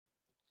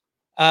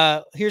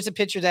Here's a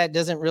pitcher that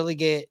doesn't really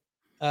get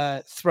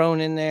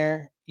thrown in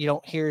there. You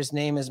don't hear his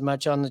name as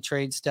much on the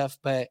trade stuff,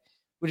 but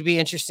would be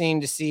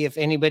interesting to see if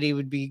anybody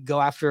would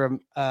go after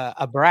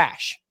a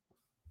Brash.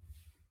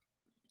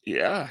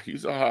 Yeah,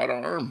 he's a hot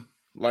arm.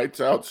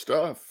 Lights out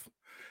stuff.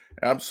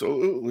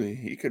 Absolutely.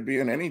 He could be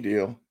in any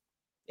deal.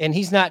 And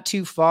he's not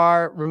too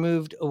far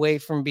removed away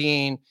from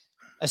being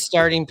a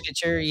starting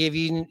pitcher. You've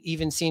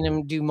even seen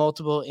him do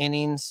multiple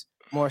innings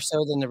more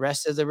so than the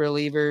rest of the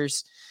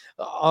relievers.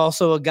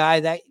 Also, a guy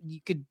that you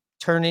could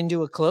turn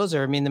into a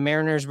closer. I mean, the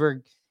Mariners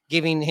were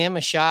giving him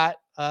a shot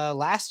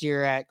last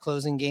year at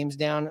closing games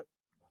down.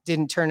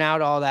 Didn't turn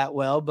out all that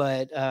well,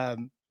 but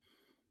the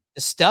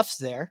stuff's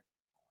there.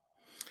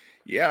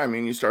 Yeah, I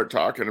mean, you start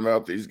talking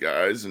about these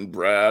guys and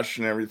Brash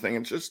and everything.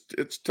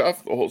 It's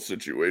tough, the whole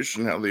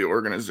situation, how the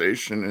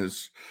organization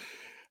is,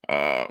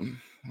 how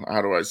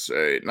do I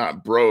say,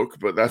 not broke,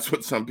 but that's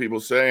what some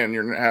people say. And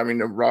you're having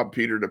to rob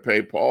Peter to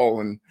pay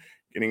Paul and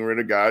getting rid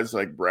of guys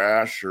like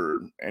Brash or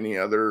any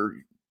other,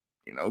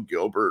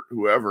 Gilbert,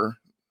 whoever,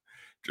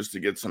 just to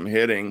get some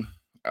hitting.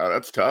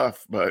 That's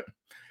tough, but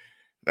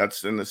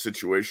that's in the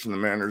situation the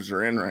Mariners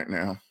are in right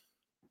now.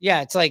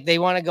 Yeah, it's like they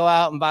want to go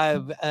out and buy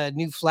a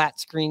new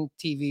flat screen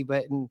TV,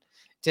 but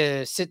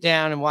to sit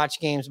down and watch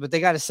games, but they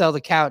got to sell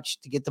the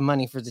couch to get the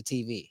money for the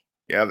TV.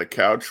 Yeah, the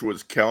couch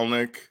was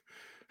Kelnick,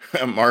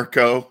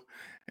 Marco,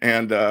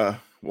 and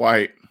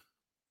White.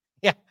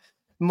 Yeah,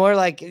 more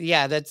like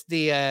that's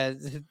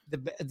the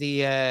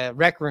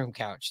rec room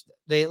couch.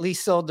 They at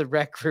least sold the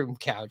rec room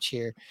couch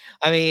here.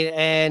 I mean,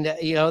 and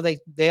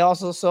they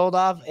also sold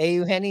off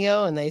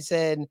Eugenio, and they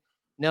said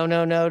no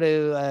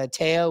to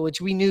Teo, which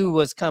we knew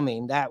was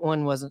coming. That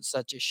one wasn't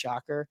such a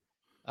shocker,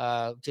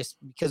 just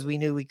because we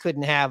knew we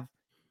couldn't have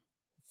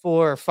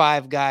 4 or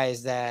 5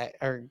 guys that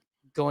are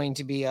going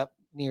to be up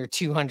near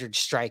 200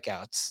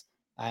 strikeouts.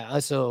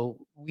 So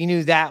we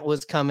knew that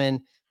was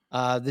coming.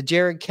 The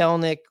Jared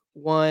Kelnick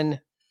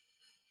one,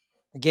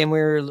 again, we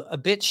were a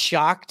bit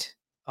shocked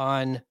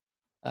on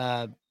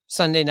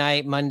Sunday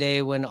night,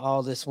 Monday, when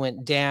all this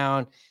went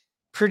down.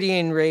 Pretty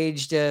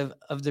enraged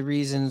of the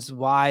reasons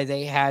why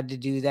they had to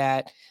do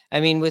that. I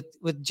mean,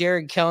 with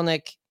Jared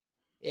Kelnick,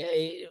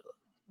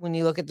 when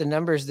you look at the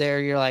numbers there,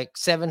 you're like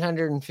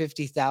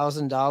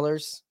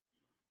 $750,000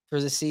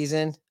 for the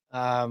season.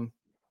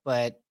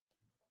 But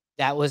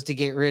that was to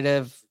get rid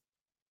of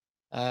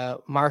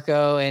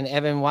Marco and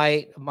Evan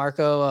White.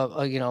 Marco,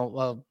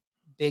 a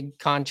big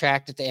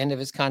contract at the end of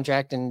his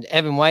contract, and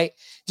Evan White,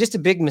 just a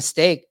big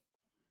mistake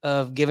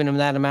of giving him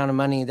that amount of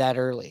money that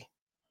early.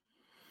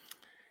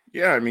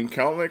 Yeah, I mean,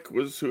 Kelnick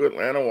was who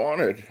Atlanta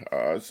wanted.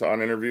 I saw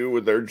an interview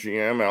with their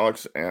GM,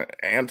 Alex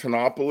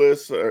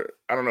Antonopoulos.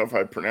 I don't know if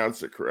I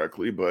pronounced it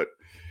correctly, but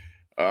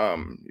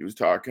he was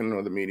talking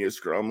with a media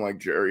scrum like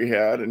Jerry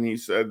had, and he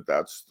said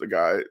that's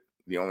the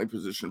only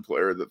position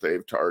player that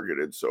they've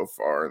targeted so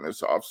far in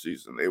this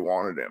offseason. They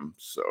wanted him.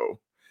 So,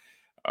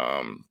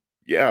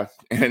 yeah,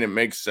 and it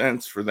makes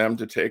sense for them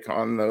to take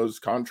on those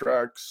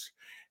contracts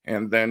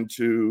and then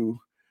to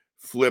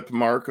flip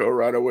Marco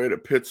right away to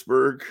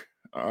Pittsburgh.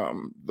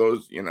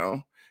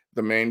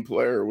 The main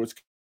player was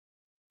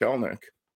Kelnick.